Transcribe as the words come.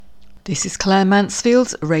This is Claire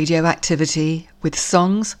Mansfield's Radioactivity with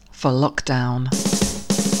songs for lockdown.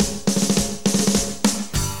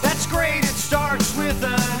 That's great, it starts with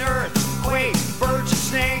an earthquake, birds and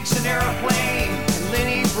snakes, an airplane, and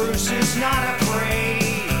Lenny Bruce is not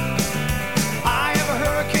afraid. I have a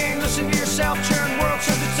hurricane, listen to yourself, churn, world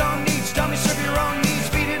serves its own needs, dummy serve your own needs,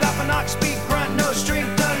 beat it up an ox, speak, grunt, no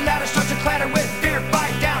strength, the ladder starts to clatter with fear,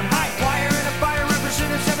 fight down, high wire and a fire,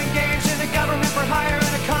 represented 7 games in the government for hire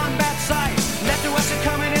and a combat site. Left to us are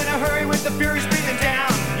coming in a hurry with the furies breathing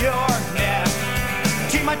down your neck.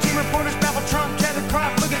 Team my team reporters babble Trump, Tether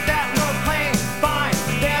crop, look at that, no plane, fine,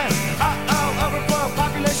 then, overflow,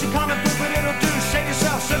 population common food, but it'll do, save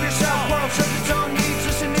yourself, serve yourself, world serves its own needs,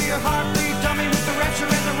 listen to your heart, bleed, dummy with the rapture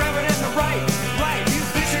and the reverend and the right, you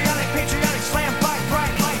patriotic, slam, fight,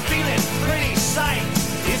 bright, light, feeling, pretty sight.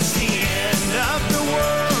 It's the end of the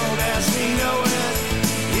world as we know it,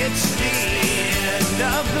 it's the end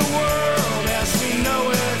of the world as we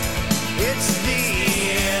know it, it's the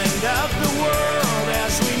end of the world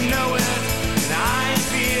as we know it, and I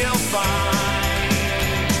feel fine.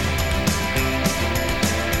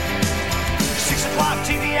 6 o'clock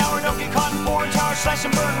TV hour, don't get caught in foreign tower, slash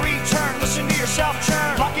and burn, return, listen to yourself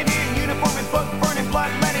churn, locking in, uniform and book, burning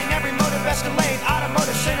blood, letting every motive escalate,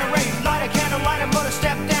 automotive incinerate, light a candle, light a motor,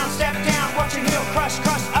 step down, watching heel crush,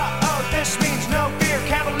 this means no fear,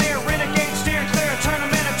 cavalier, renegade, steer clear, a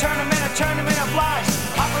tournament of lies,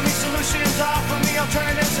 offer me solutions, offer me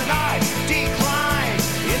alternatives, and I decline.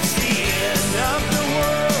 It's the end of the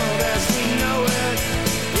world as we know it,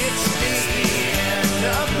 it's the end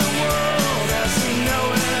of the world as we know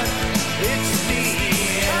it, it's the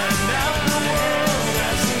end of the world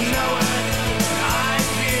as we know it, and I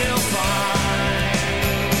feel fine.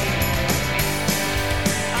 It's the end of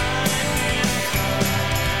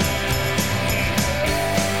the world as we know it,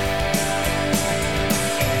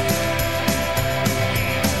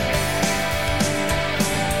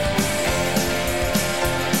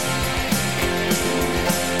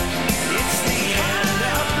 it's the end of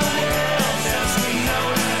the world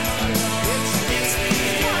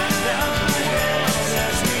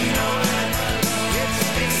as we know it,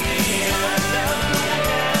 it's the end of the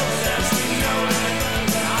world as we know it,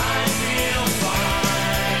 and I feel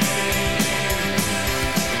fine.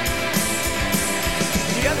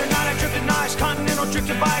 The other night I drifted nice, continental drift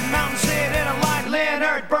divide, mountain sit in a line,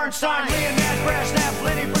 Leonard Bernstein, Leonid Brezhnev,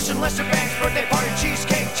 Lenny Bruce and Lester Banks, birthday party,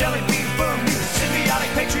 cheesecake, jelly bean, boom, you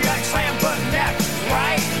symbiotic, patriotic, slam, button, that,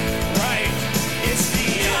 right, it's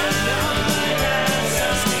the end of the world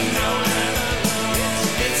as we know it,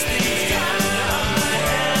 it's the end of the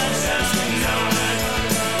world as we know it,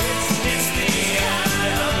 it's the end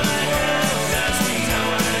of the world as we know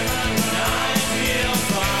it, and I feel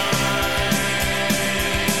fine.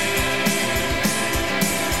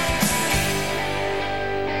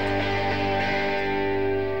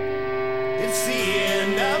 It's the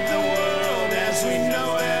end of the world as we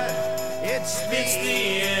know it. It's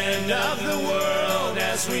the end of the world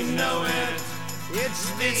as we know it.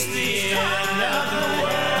 It's the end of the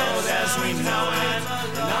world as we know it.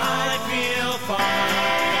 And I feel fine.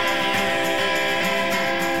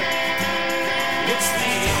 It's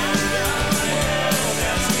the end of the world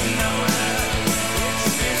as we know it.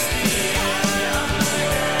 It's the end of the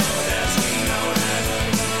world as we know it.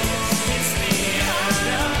 It's the end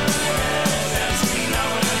of the world as we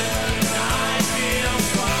know it, and I feel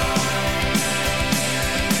fine.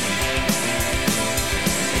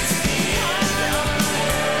 It's the end of the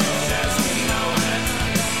world as we know it.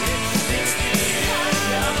 It's the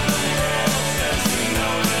end of the world as we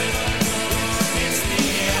know it. It's the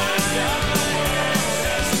end of the world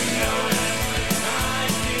as we know it, and I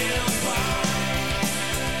feel fine.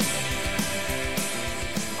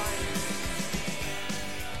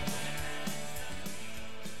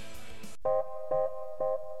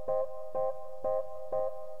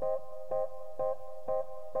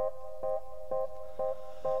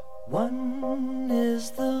 One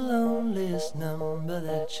is the loneliest number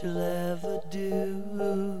that you'll ever do.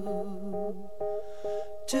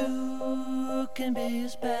 2 can be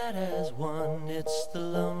as bad as 1. It's the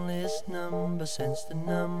loneliest number since the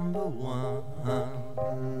number 1.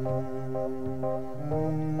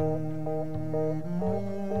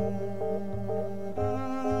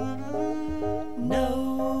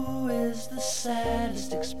 No is the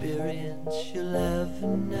saddest experience you'll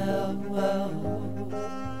ever know.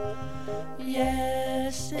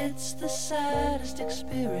 Yes, it's the saddest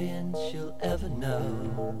experience you'll ever know.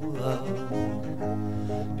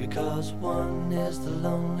 Because 1 is the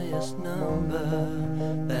loneliest number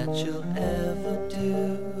that you'll ever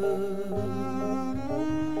do.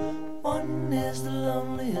 One is the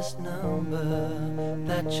loneliest number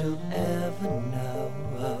that you'll ever know.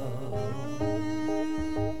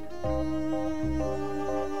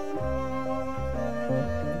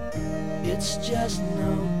 It's just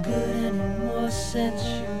no good anymore since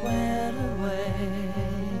you went away.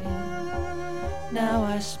 Now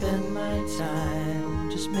I spend my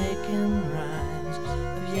time just making rhymes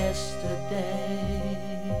of yesterday.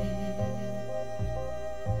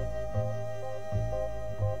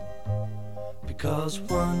 Because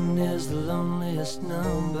one is the loneliest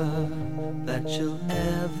number that you'll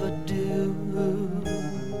ever do.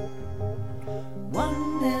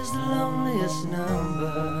 One is the loneliest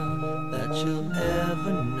number that you'll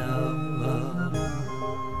ever know.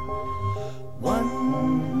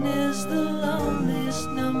 One is the loneliest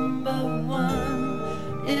number. One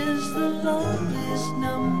is the loneliest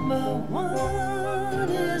number. One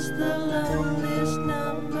is the loneliest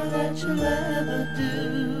number that you'll ever do.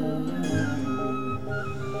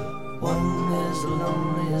 One is the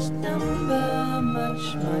loneliest number, much,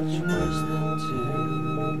 much worse than two.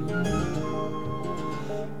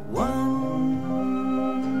 One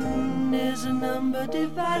is a number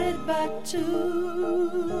divided by two.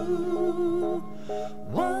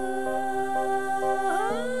 One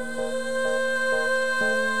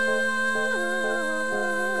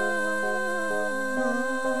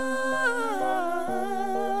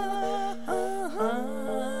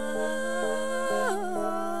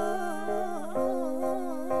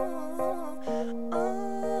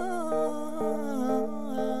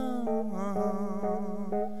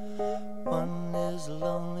is the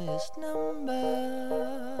loneliest number.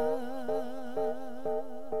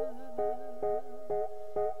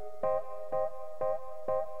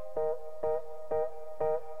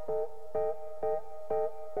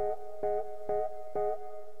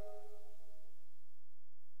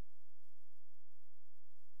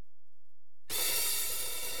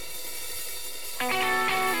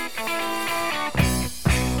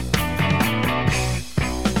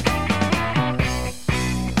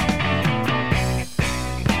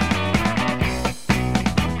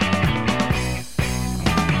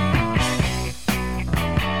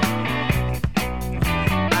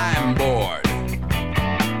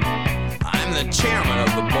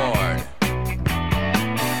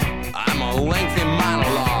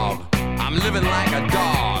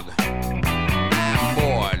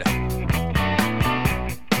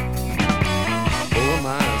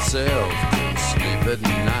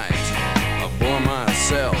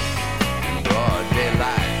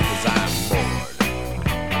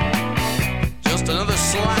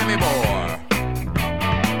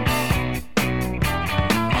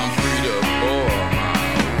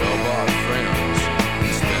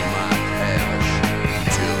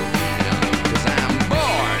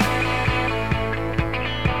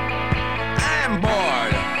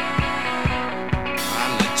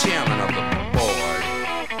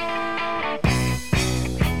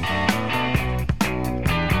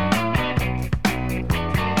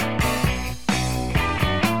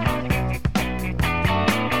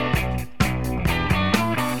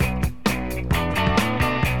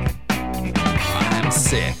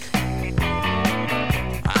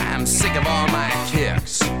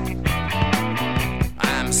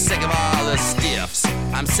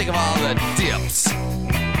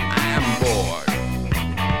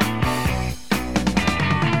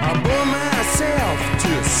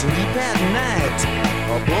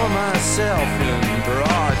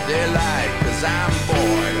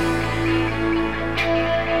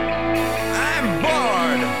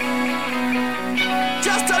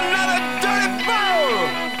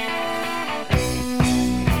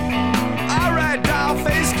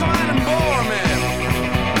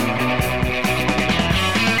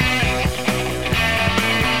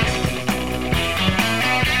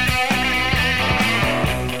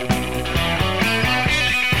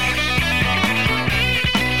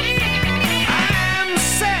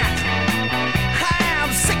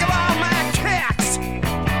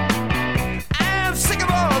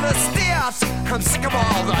 I'm sick of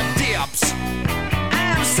all the dips.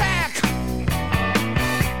 I'm sick.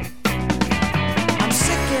 I'm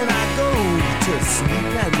sick and I go to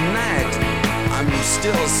sleep at night. I'm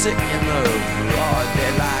still sick in the broad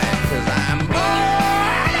daylight, 'cause I'm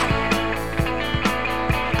bored.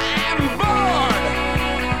 I'm bored.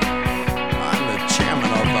 I'm the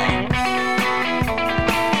chairman of the board.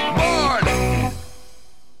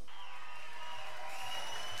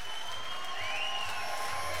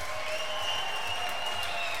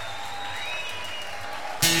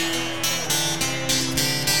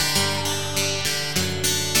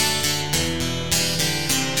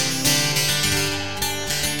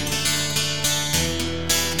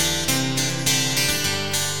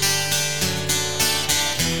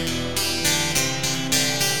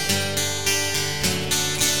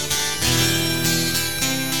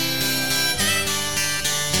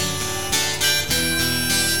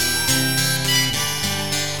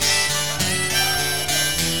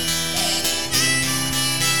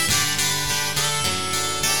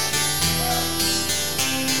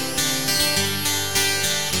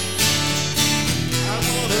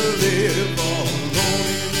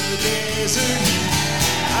 desert.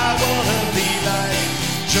 I wanna be like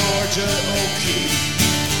Georgia O'Keeffe.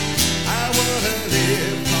 I wanna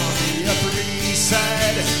live on the Upper East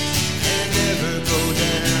Side and never go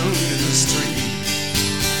down to the street.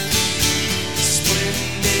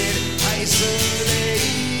 Splendid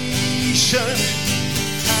isolation.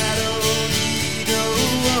 I don't need no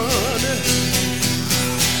one.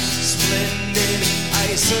 Splendid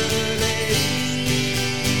isolation.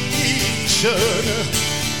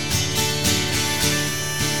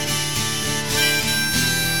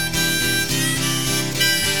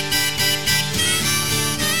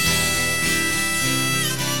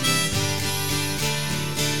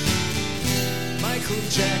 Michael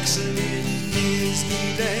Jackson in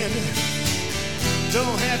Disneyland.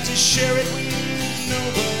 Don't have to share it with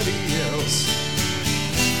nobody else.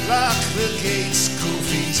 Lock the gates,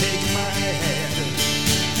 Kofi, take my hand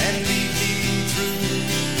and lead me through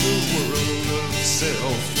the world of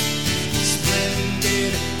self.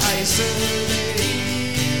 Splendid isolation.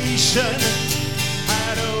 I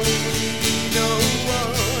don't need no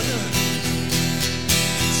one.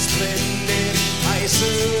 Splendid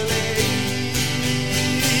isolation.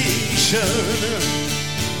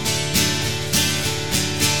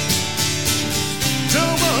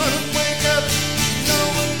 Don't wanna wake up, no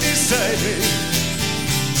one beside me.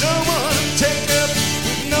 Don't wanna take up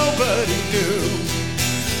with nobody new.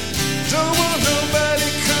 Don't want nobody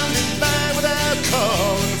coming by without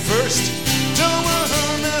calling first. Don't want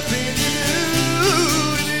nothing to do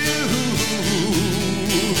with you.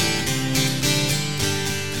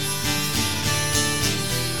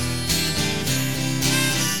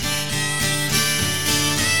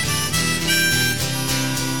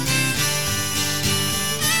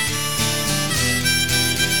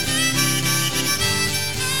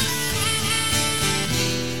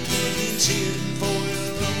 Tin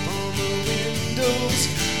foil up on the windows,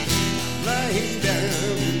 lying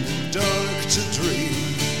down dark to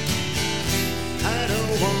dream. I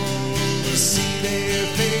don't want to see their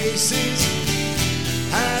faces.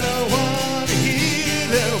 I don't want to hear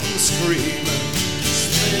them scream.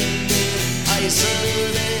 Splendid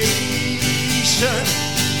isolation.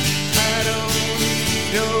 I don't need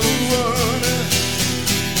no one.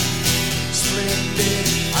 Splendid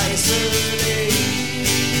isolation.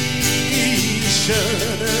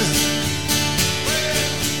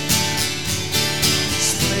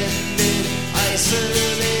 Splendid isolation.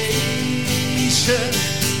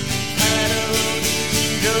 I don't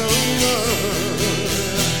need no one.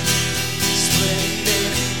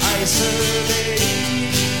 Splendid isolation.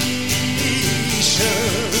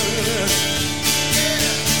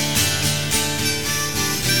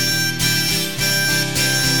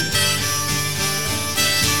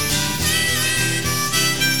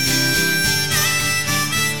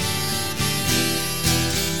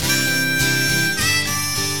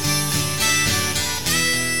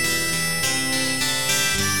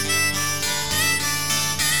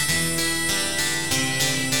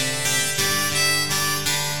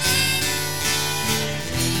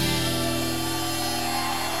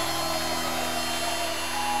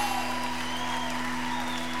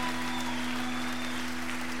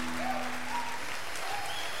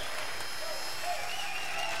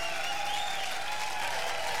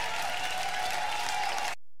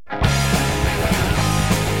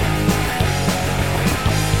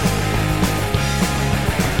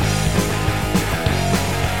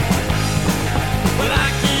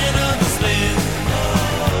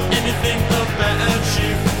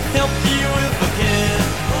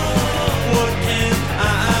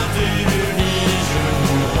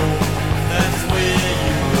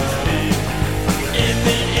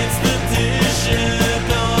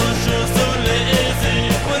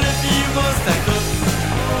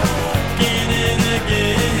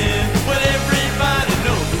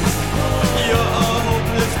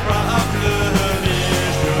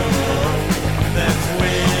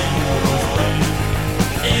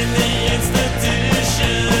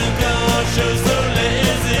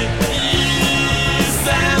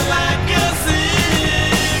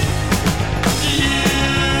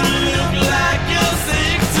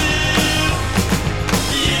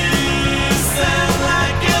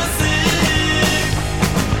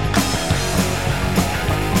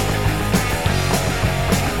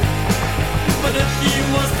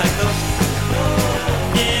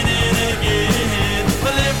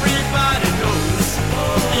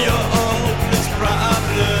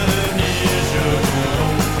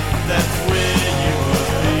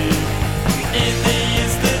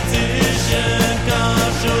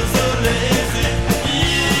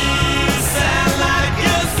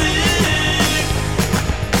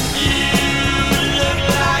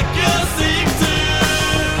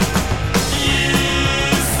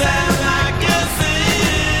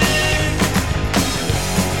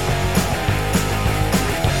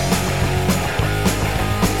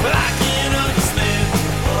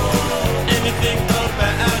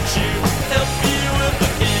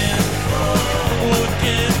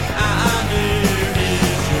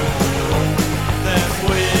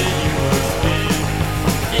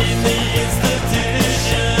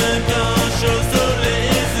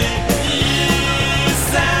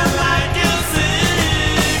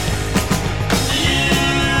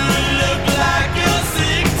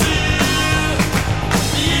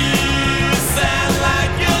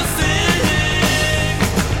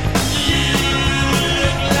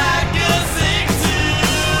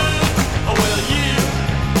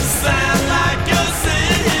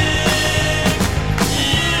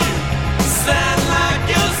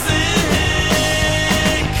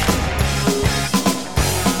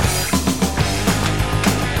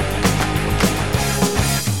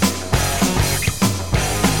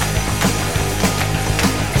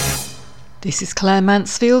 This is Claire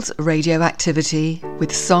Mansfield's Radioactivity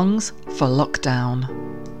with songs for lockdown.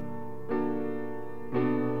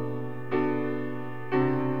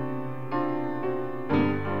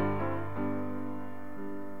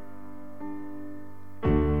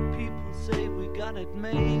 People say we got it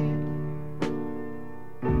made.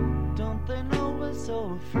 Don't they know we're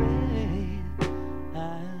so afraid?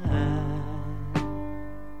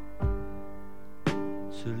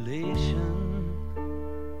 Isolation.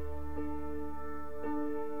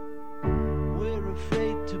 We're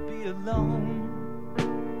afraid to be alone.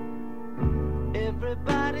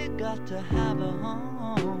 Everybody got to have a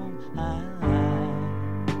home.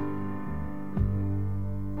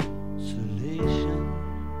 Isolation.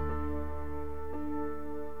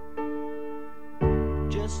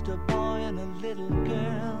 Just a boy and a little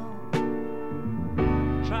girl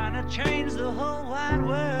trying to change the whole wide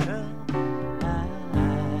world.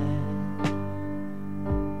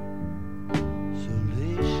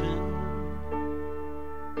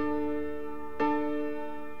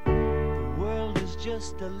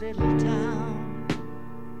 Just a little town,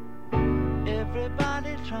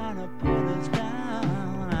 everybody trying to put us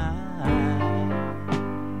down.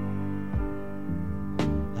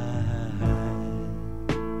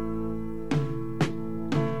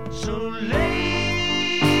 Isolation.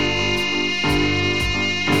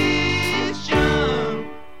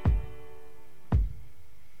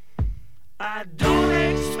 I don't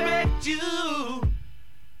expect you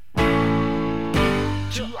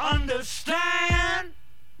to understand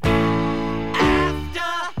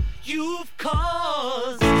after you've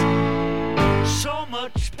caused so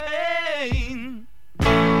much pain.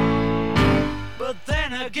 But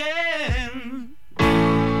then again,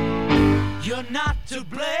 you're not to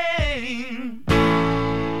blame.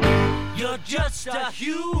 You're just a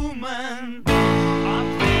human, a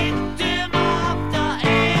victim of the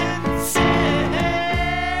insane.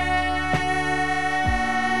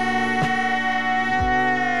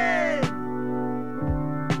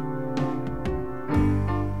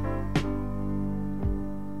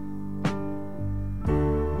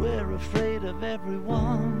 Afraid of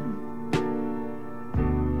everyone,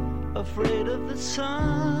 afraid of the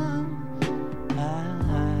sun.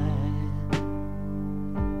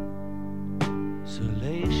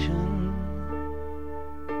 Isolation.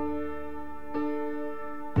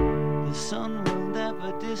 The sun will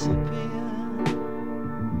never disappear,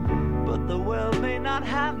 but the world may not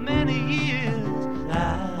have many years.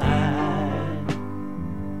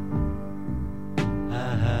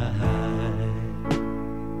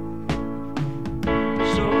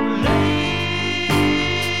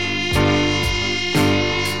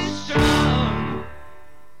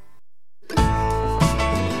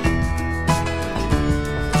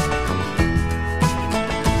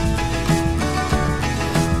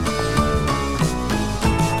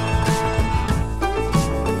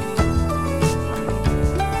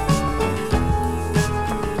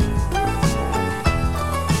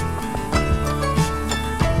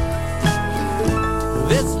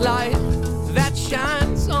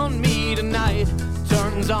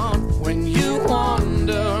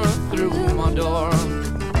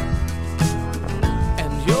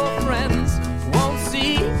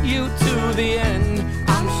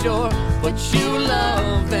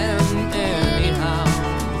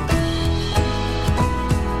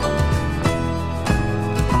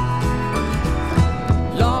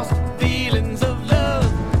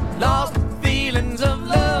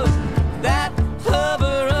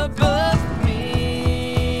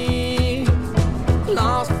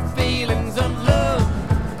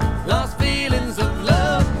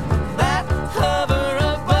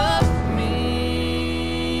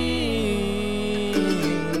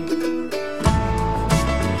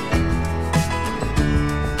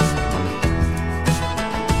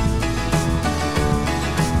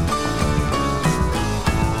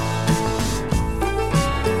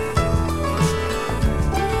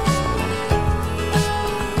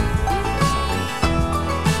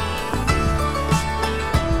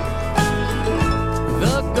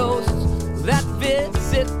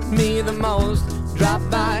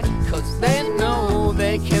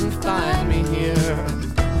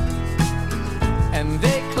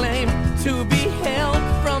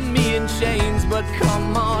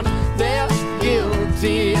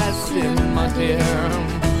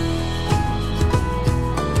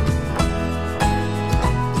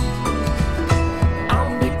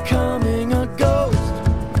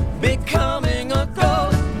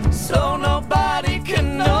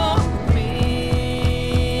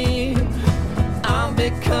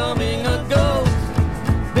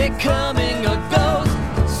 Becoming a ghost,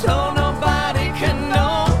 so nobody can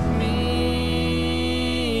know me.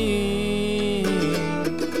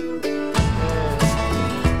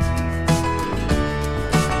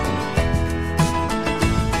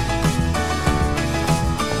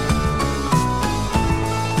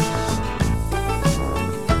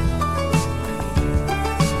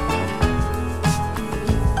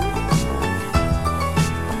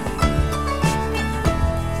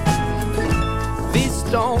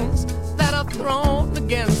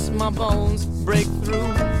 my bones break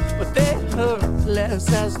through, but they hurt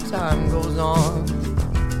less as time goes on.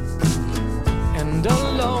 And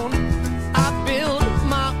alone I build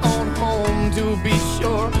my own home to be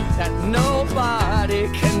sure that nobody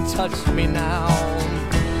can touch me now.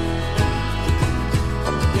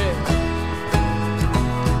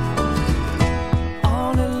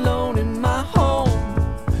 All alone in my home,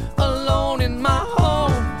 alone in my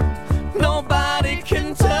home, nobody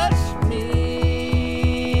can touch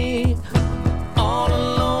me. All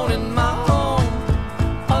alone in my home,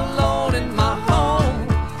 alone in my home,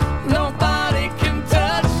 nobody can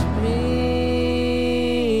touch me.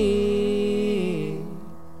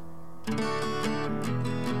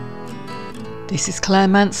 This is Claire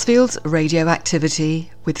Mansfield's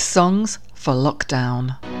Radioactivity with songs for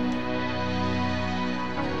lockdown.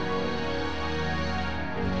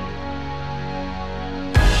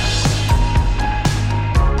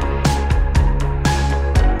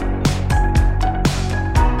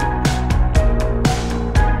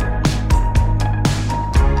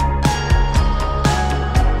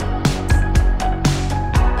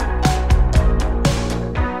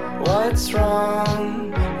 What's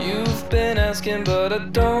wrong? You've been asking, but I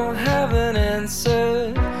don't have an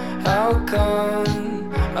answer. How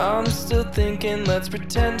come? I'm still thinking, let's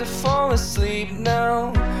pretend to fall asleep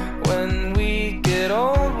now. When we get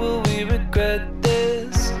old, will we regret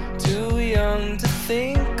this? Too young to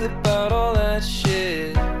think about all that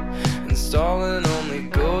shit. And stalling only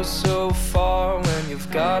goes so far when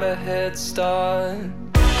you've got a head start.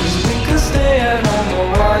 Cause we could stay at home or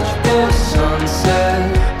watch the sunset,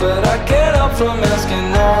 but I get up from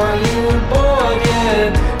asking, are you bored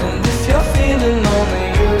yet? And if you're feeling lonely,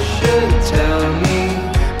 you should tell me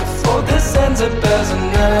before this ends up as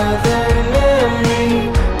another memory.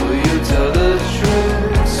 Will you tell the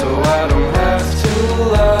truth so I don't have to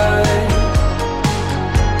lie?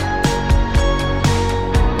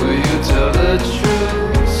 Will you tell the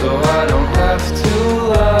truth so I don't have to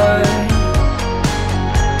lie?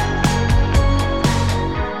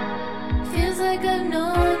 Feels like I've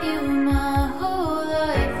known you my whole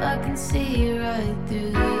life. I can see right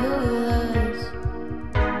through your lies.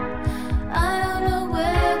 I don't know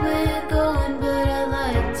where we're going, but I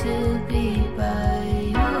like to be by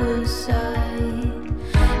your side.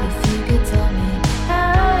 If you could tell me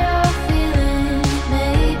how you're feeling,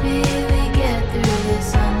 maybe we get through this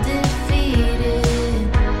undefeated.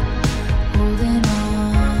 Holding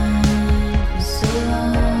on for so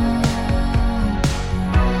long.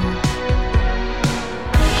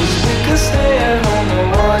 Cause we could stay at home and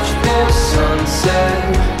watch the sunset,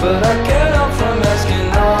 but I get up from asking,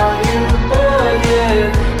 are you bored yet?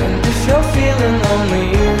 And if you're feeling lonely,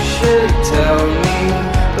 you should tell me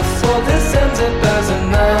before this ends up as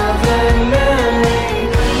another memory.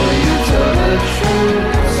 Will you tell the truth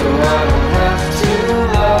so I don't have to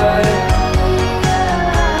lie?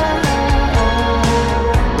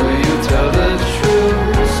 Will you tell the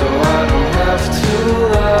truth so I don't have to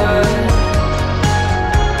lie?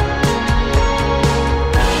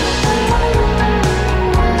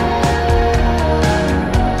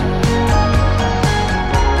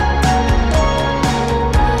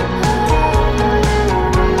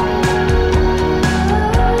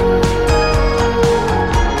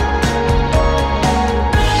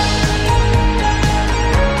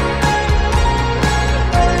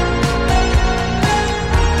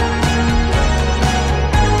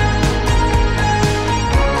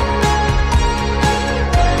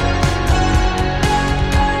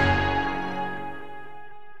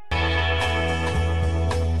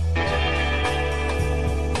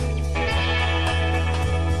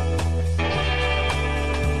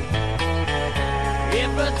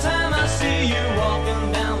 Every time I see you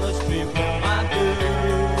walking down the street with my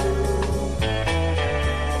girl,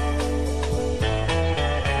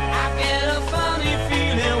 I get a funny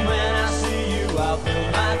feeling when I see you out with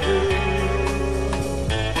my girl.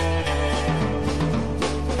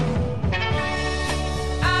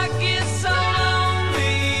 I get so lonely,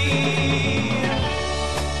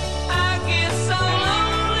 I get so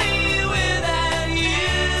lonely without you.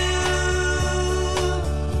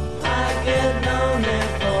 I get lonely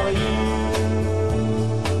for you.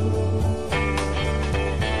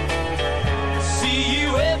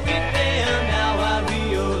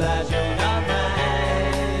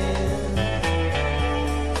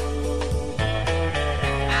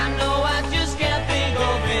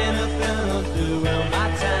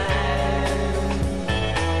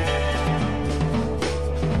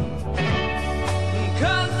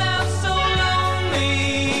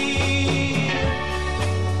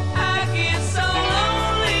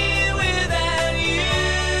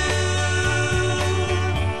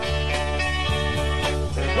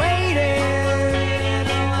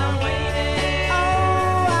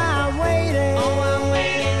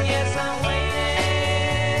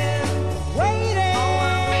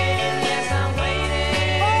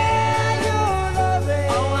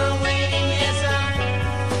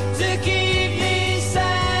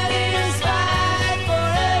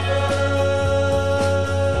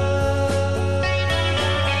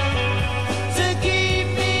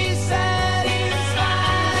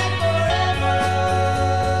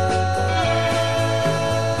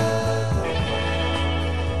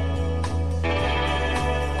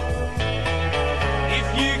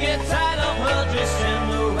 you get tired of her, just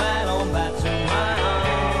send her right on back to my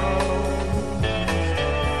arms.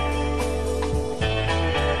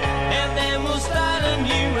 And then we'll start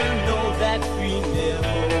anew and know that we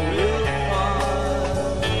never will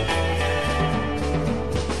part.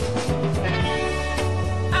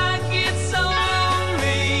 I get so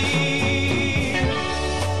lonely,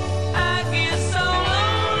 I get so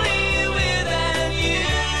lonely without you.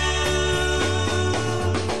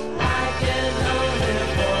 I get lonely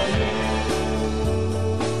for you.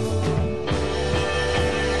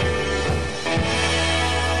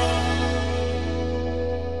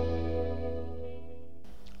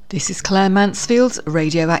 This is Claire Mansfield's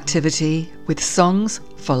Radioactivity with songs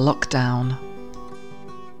for lockdown.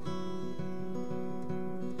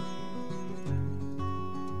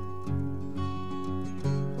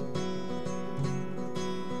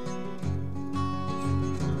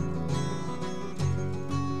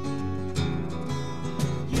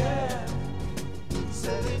 Yeah,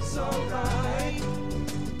 said it's alright.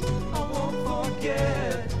 I won't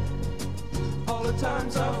forget all the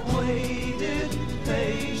times I've waited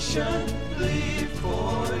patiently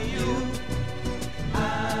for you.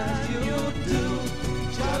 And you'll do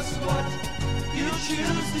just what you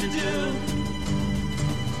choose to do.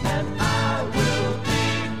 And I will be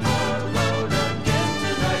alone again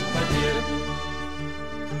tonight, my dear.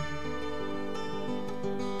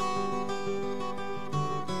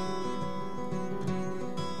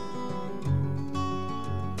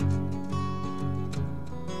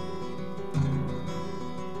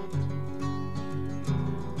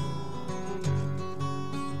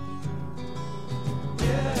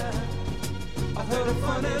 I heard a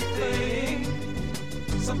funny thing.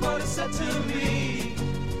 Somebody said to me,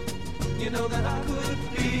 you know that I could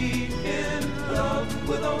be in love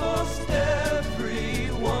with almost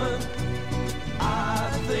everyone. I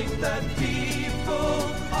think that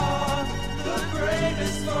people are the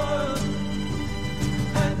greatest fun.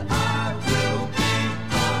 And I will be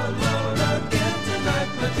alone again tonight,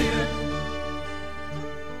 my dear.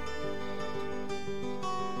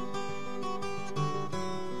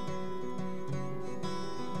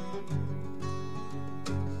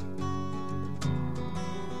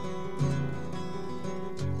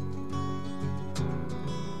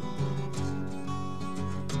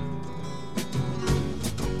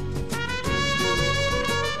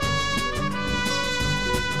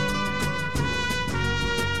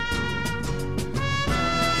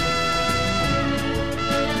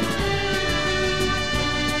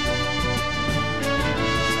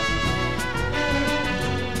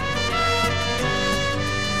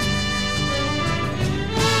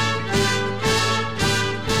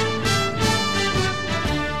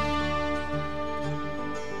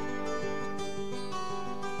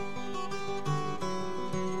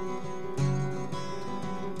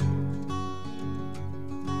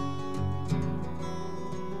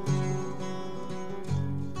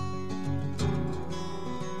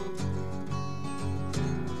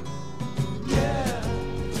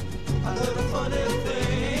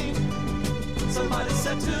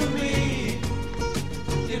 To me,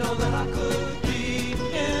 you know that I could be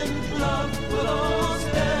in love with almost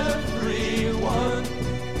everyone.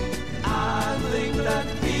 I think that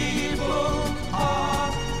people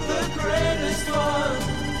are the greatest ones.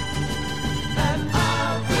 And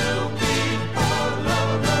I will be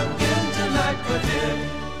alone again tonight, my dear.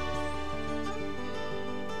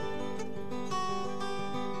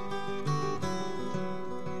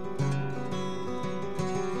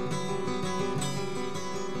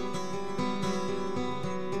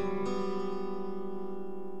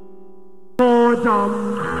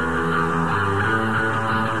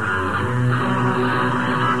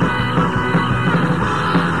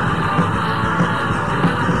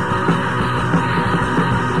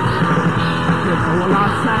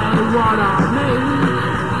 What I mean,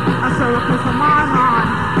 I saw a piece of my mind.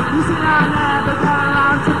 You see, I never turn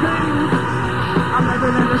around to things. I'm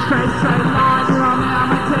living in the straight line. You know me,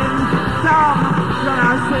 I'm a king. Dumb, when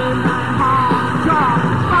I see my heart drop.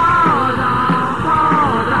 Fall down,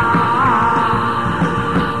 fall down,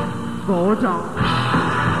 fall down.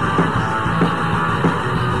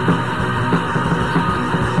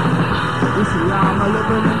 You see, I'm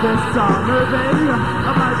living in this movie.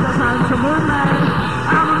 About the time to move me.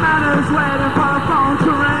 I'm a man who's waiting for a phone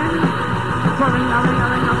to ring. For me, I'm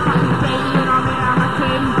a fucking thing. You know me, I'm a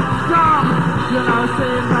king. Dumb, you know,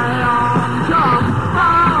 see me on jump.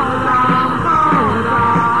 Fall down, fall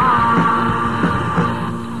down,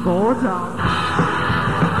 fall down.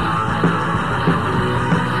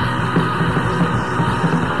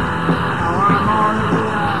 Now I'm on the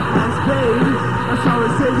SP. That's how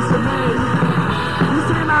it seems to me. You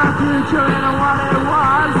see, future and what it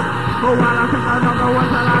was. But when I think I know the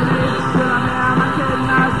ones that I need, then I mean I'm a kid and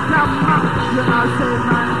I come up. Then I say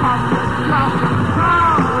my home is tough.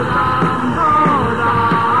 Hold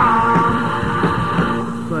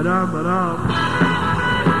on. Ba-dum.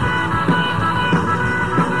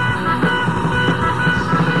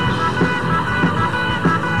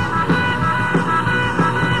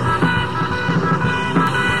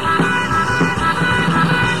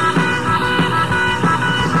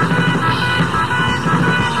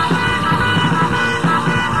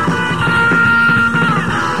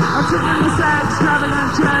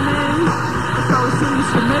 Extravagant journey, so it seems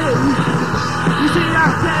to me. You see, I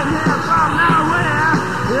came here from nowhere,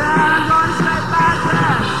 yeah, I'm going straight back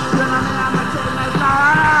there. You know me, I'm a teenage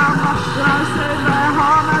I am. You know, see me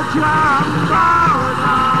home a drum,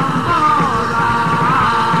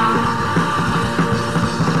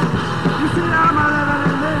 You see, I'm a living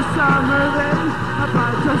in this movie,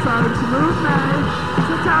 about just starting to move me.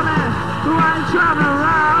 So tell me, who ain't traveling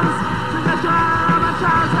around? To get you out of my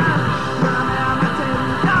childhood.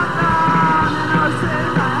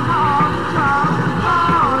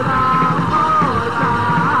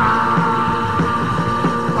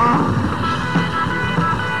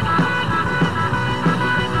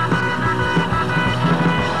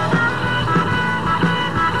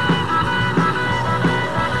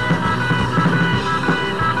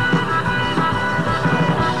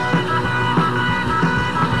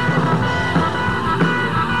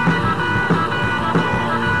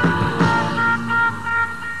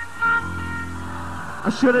 I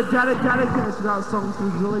should have dedicated that song to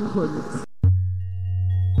delinquents.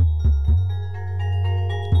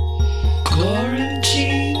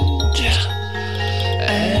 Quarantined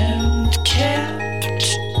and kept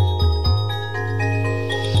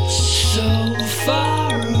so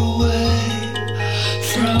far away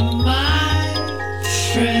from my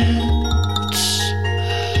friends.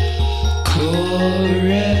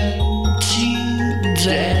 Quarantined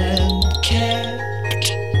and kept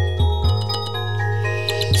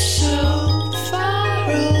so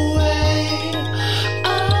far away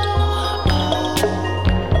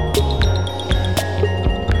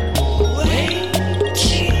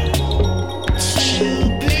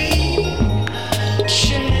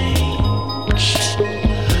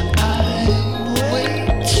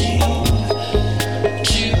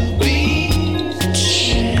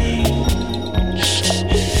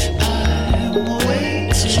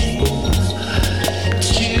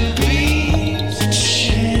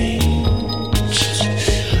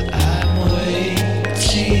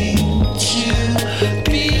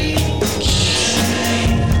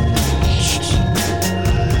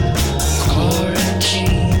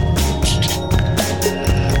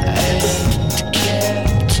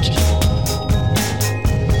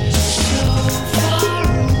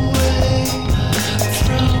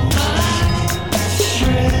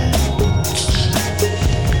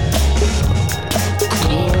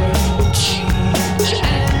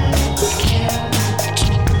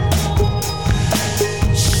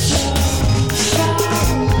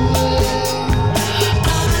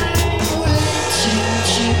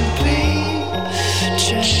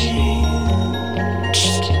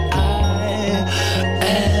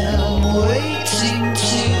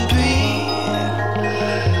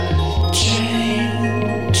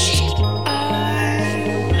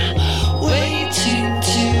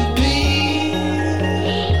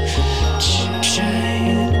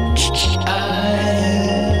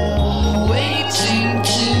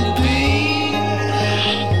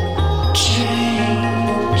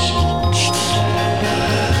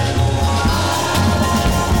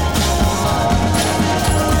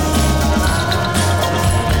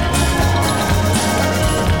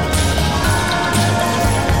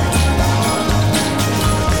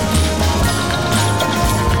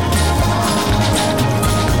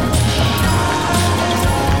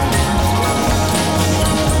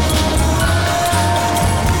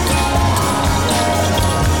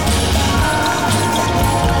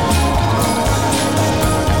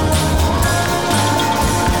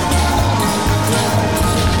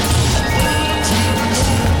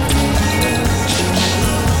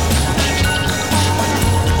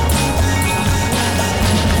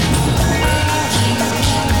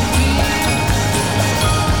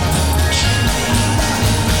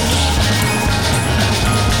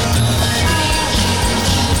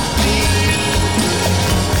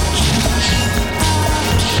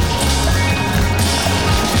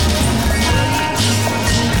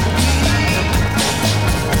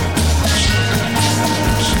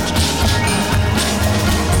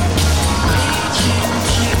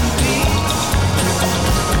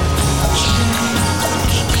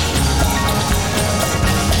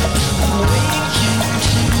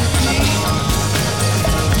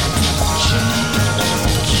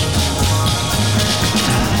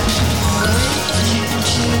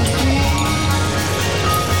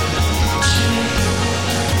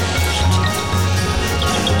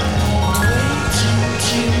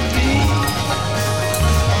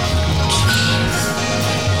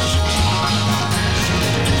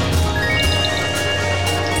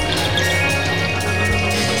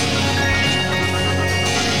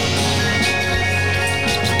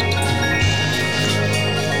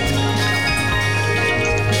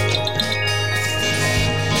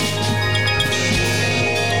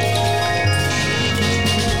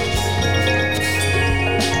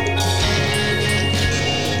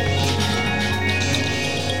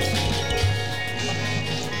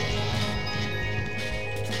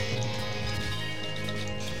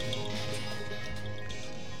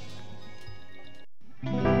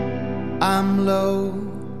I'm low,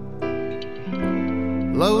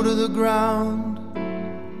 low to the ground.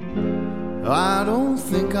 I don't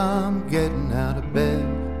think I'm getting out of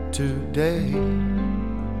bed today.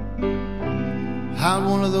 Had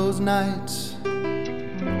one of those nights,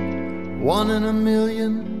 one in a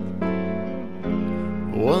million.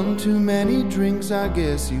 One too many drinks, I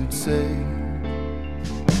guess you'd say.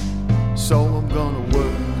 So I'm gonna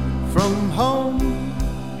work from home.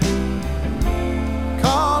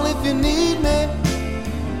 Call if you need me.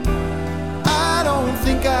 I don't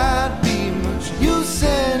think I'd be much use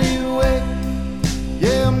anyway.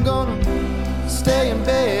 Yeah, I'm gonna stay in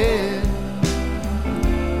bed,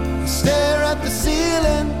 stare at the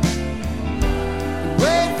ceiling,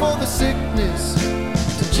 wait for the sickness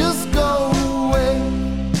to just go away.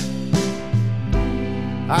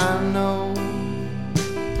 I know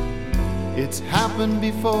it's happened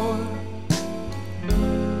before.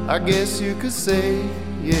 I guess you could say,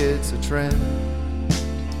 yeah, it's a trend.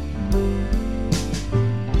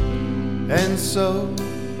 And so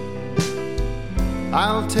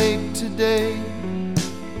I'll take today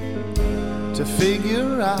to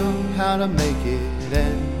figure out how to make it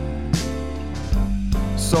end.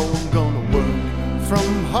 So I'm gonna work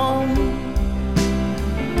from home.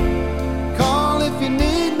 Call if you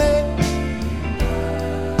need me.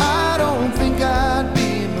 I don't think I'd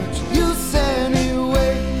be much use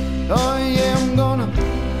anyway. Oh yeah, I'm gonna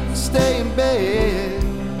stay in bed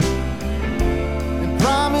and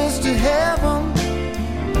promise to heaven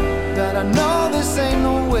that I know this ain't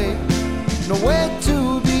no way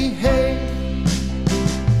to behave.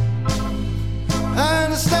 I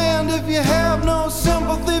understand if you have no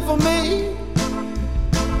sympathy for me.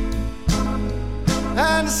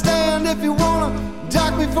 I understand if you wanna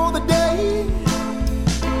dock me for the day.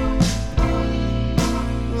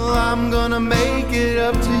 Well, I'm gonna make it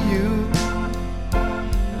up to you,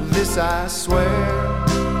 this I swear.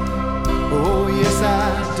 Oh yes I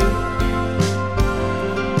do.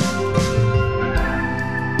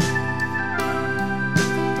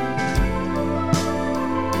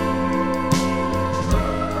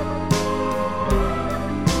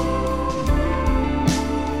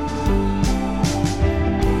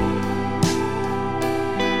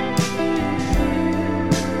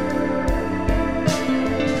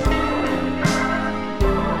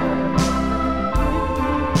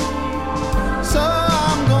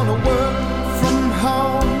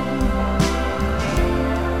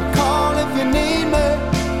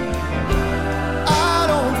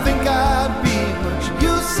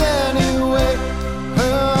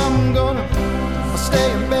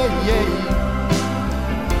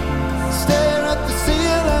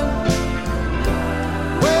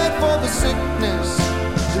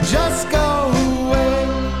 Just go away.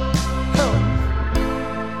 Oh.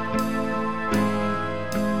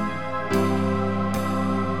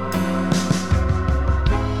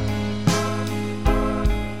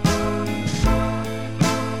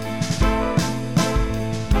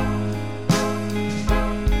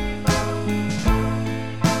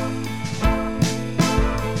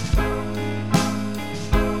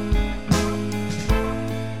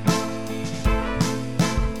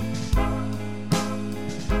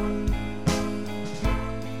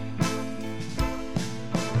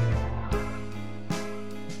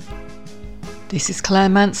 This is Claire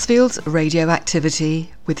Mansfield's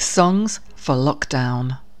Radioactivity with songs for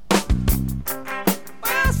lockdown.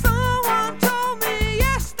 Well, someone told me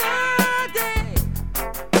yesterday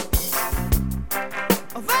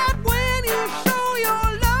that when you show your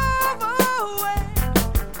love away,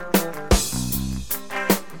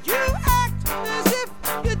 you act as if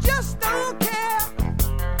you just don't care.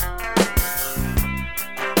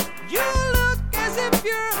 You look as if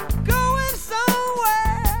you're going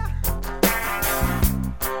somewhere,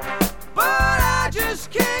 but I just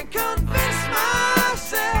can't convince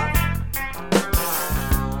myself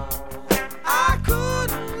I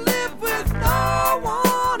couldn't live with no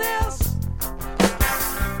one else.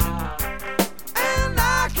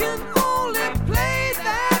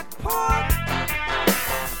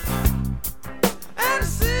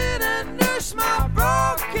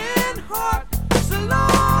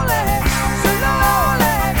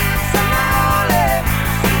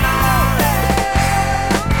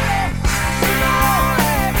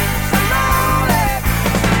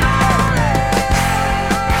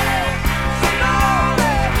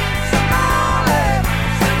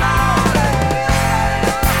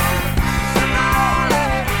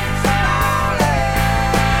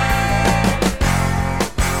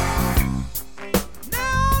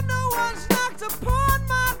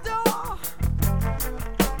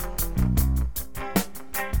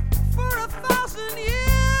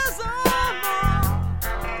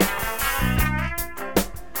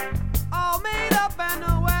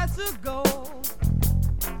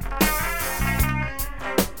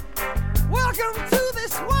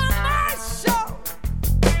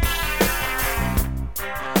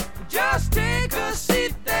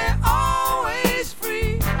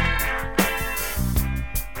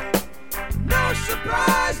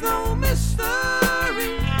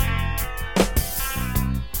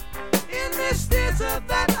 shelter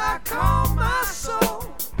that I call my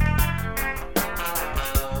soul.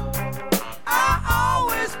 I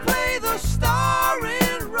always play the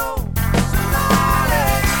starring role. So lonely,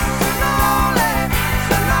 so lonely,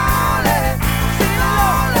 so lonely, so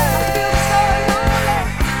lonely,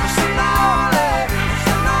 so lonely,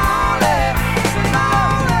 so lonely, so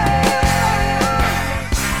lonely,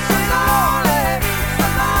 so lonely, so lonely, so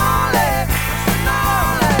lonely, so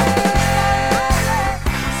lonely,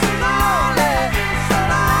 so lonely, so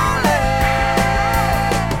lonely.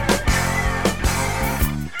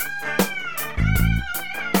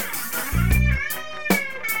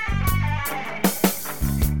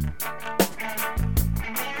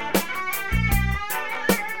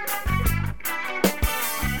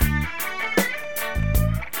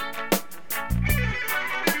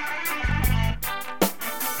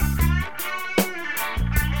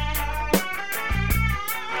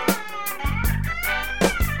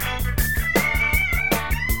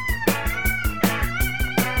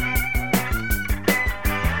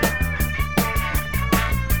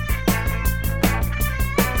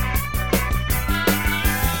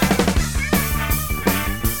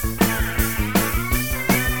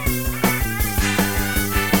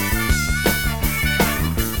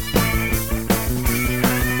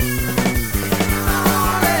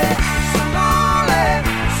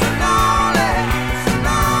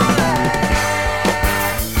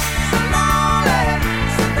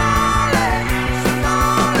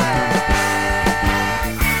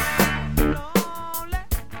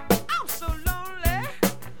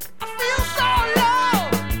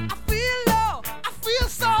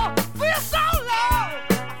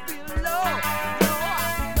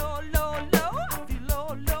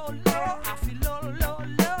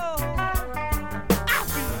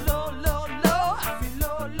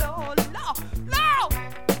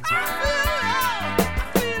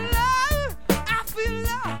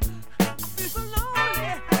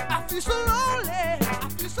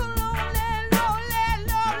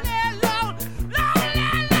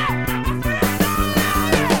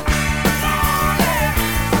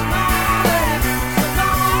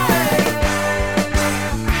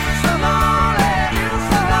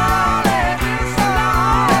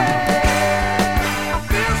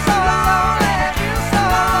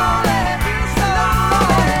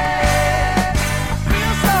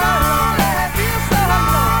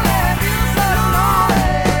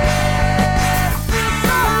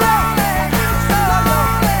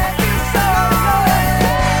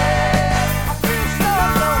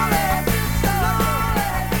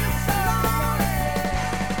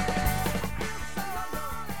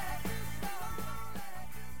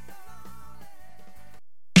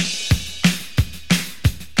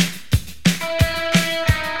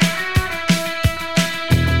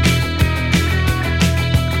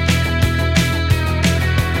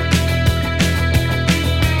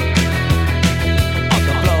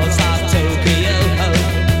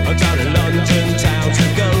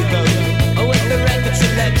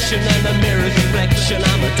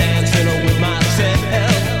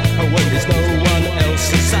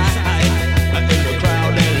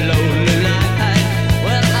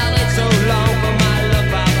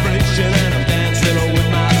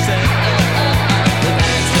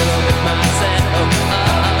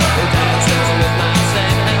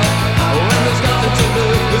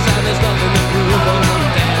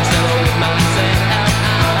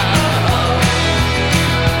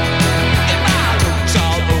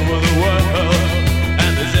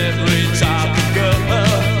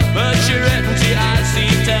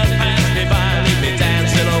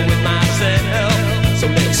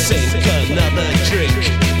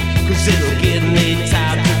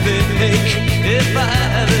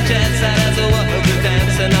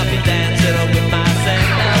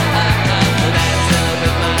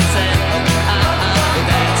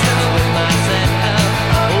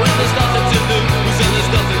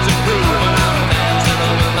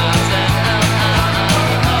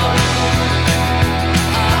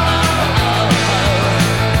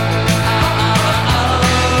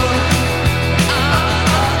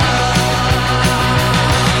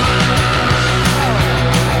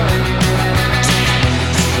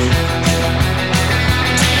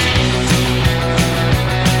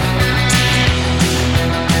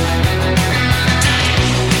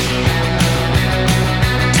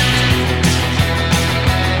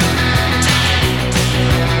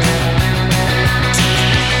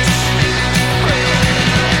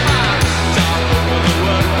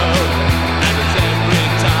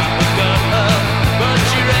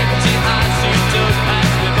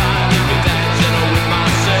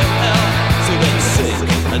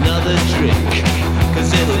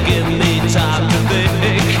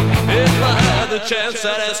 chance,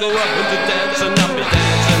 I'd ask a woman to dance, and I'll be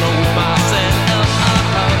dancing with myself.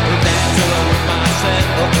 Dancing with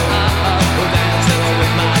myself. Dancing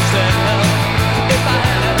with myself. If I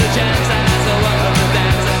had the chance, I'd ask a woman to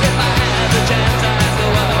dance. If I had the chance, I'd ask a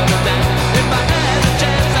woman to dance. If I had the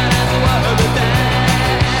chance, I'd ask a woman to dance.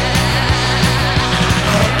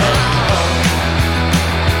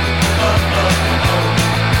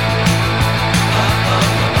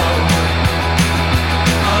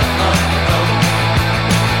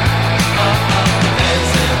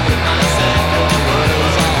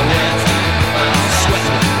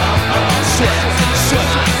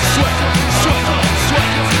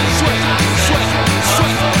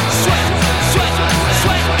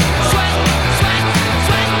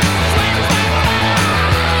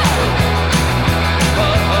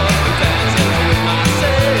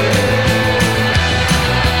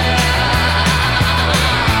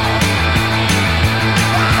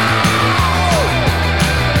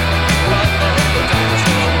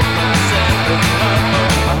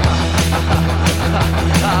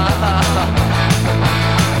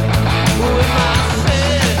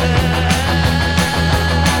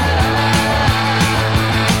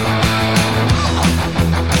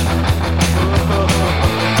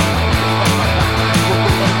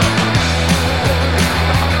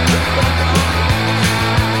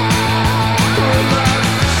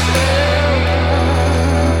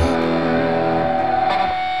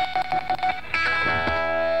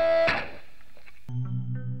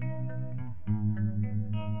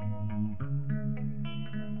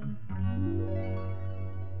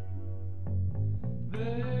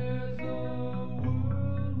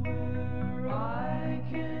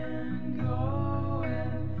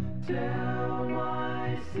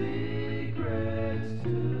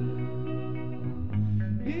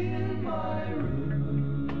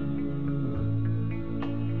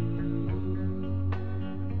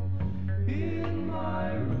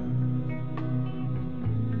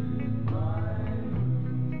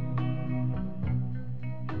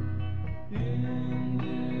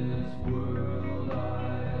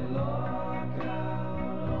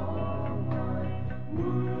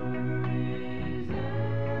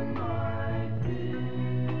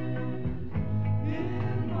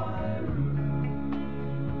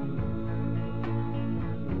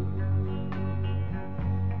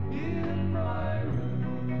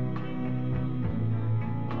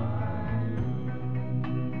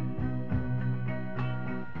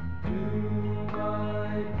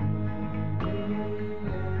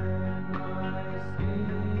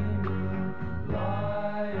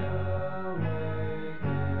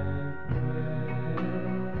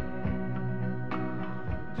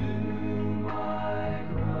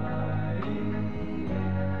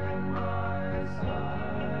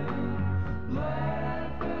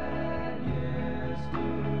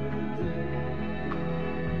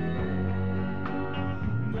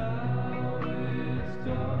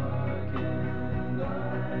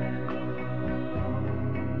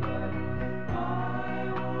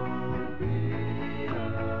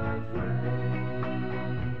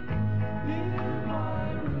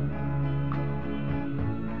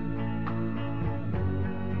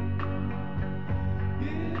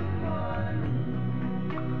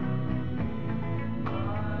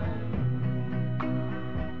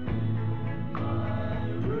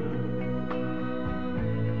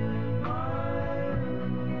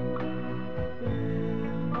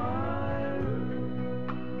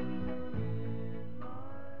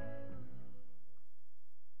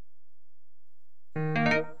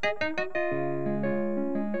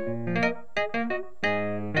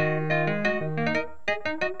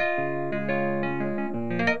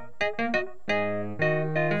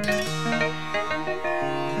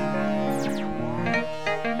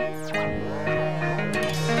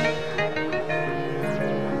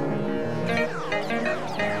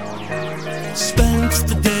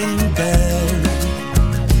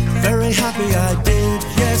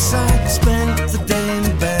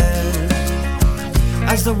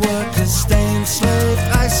 As the workers stay enslaved,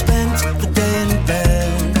 I spent the day in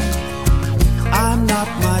bed. I'm not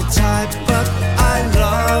my type, but I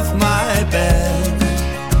love my bed.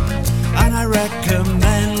 And I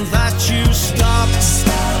recommend that you stop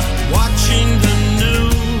watching the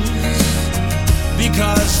news,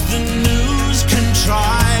 because the news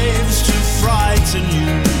contrives to frighten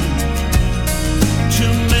you, to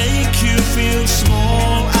make you feel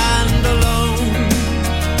small and alone,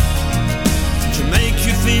 to make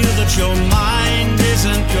you feel that your mind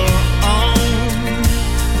isn't your own.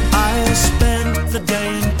 I spent the day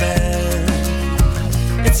in bed.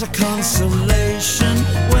 It's a consolation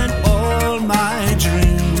when all my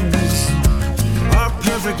dreams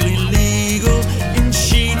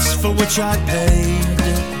for which I paid.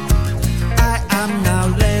 I am now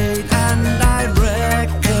late, and I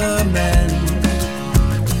recommend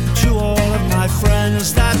to all of my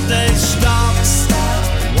friends that they stop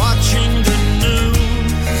watching the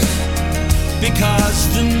news, because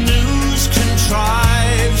the news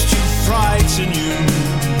contrives to frighten you,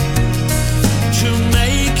 to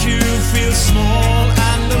make you feel small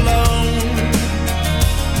and alone,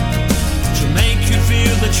 to make you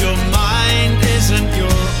feel that your mind isn't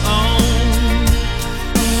your own.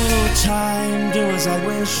 Oh, time, do as I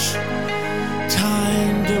wish.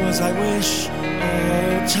 Time, do as I wish.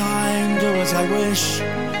 Oh, time, do as I wish.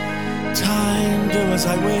 Time, do as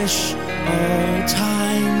I wish. Oh,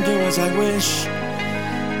 time, do as I wish.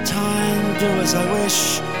 Time, do as I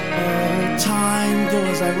wish. Oh, time, do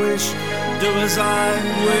as I wish. Do as I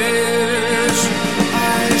wish.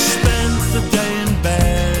 I spent the day in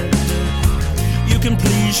bed. You can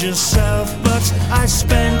please yourself, but I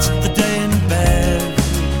spent the day in bed.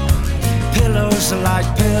 Pillows are like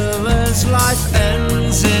pillars, life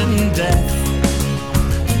ends in death.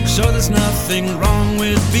 So there's nothing wrong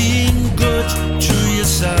with being good to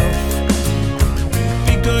yourself.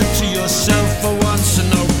 Be good to yourself for once, and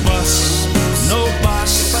no bus, no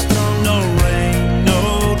bus, no rain,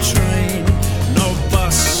 no train, no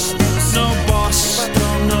bus, no bus,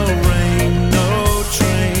 no rain, no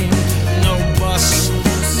train, no bus,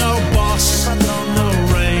 no bus, no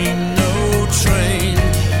rain, no train,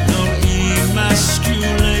 no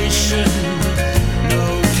emasculation, no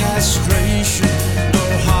castration, no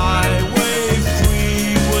highway,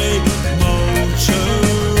 freeway,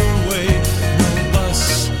 motorway, no bus,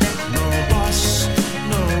 no bus,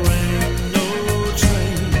 no rain, no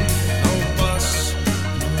train, no bus,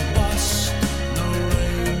 no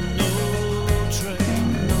rain, no train,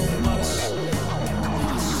 no bus,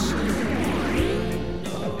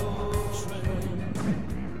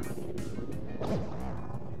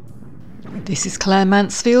 This is Claire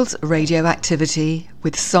Mansfield's Radioactivity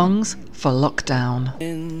with songs for lockdown.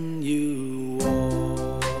 When you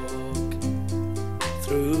walk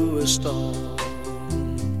through a storm,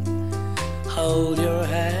 hold your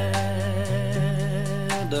head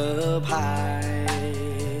up high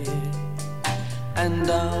and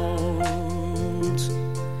don't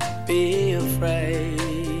be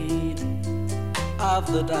afraid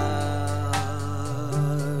of the dark.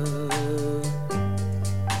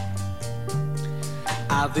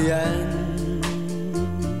 At the end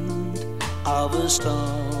of a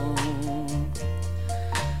storm,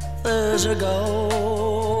 there's a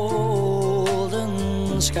golden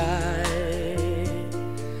sky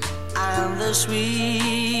and the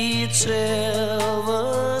sweet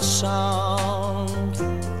silver sound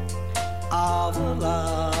of love.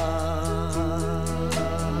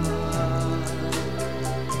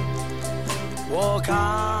 Walk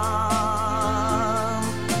on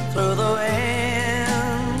through the wind,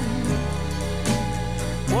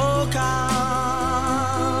 walk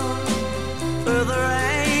on through the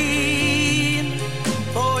rain,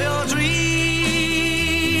 for your dreams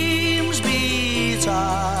be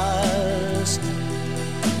tossed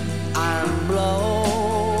and blown.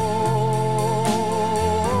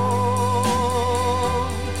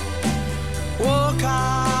 Walk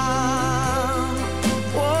on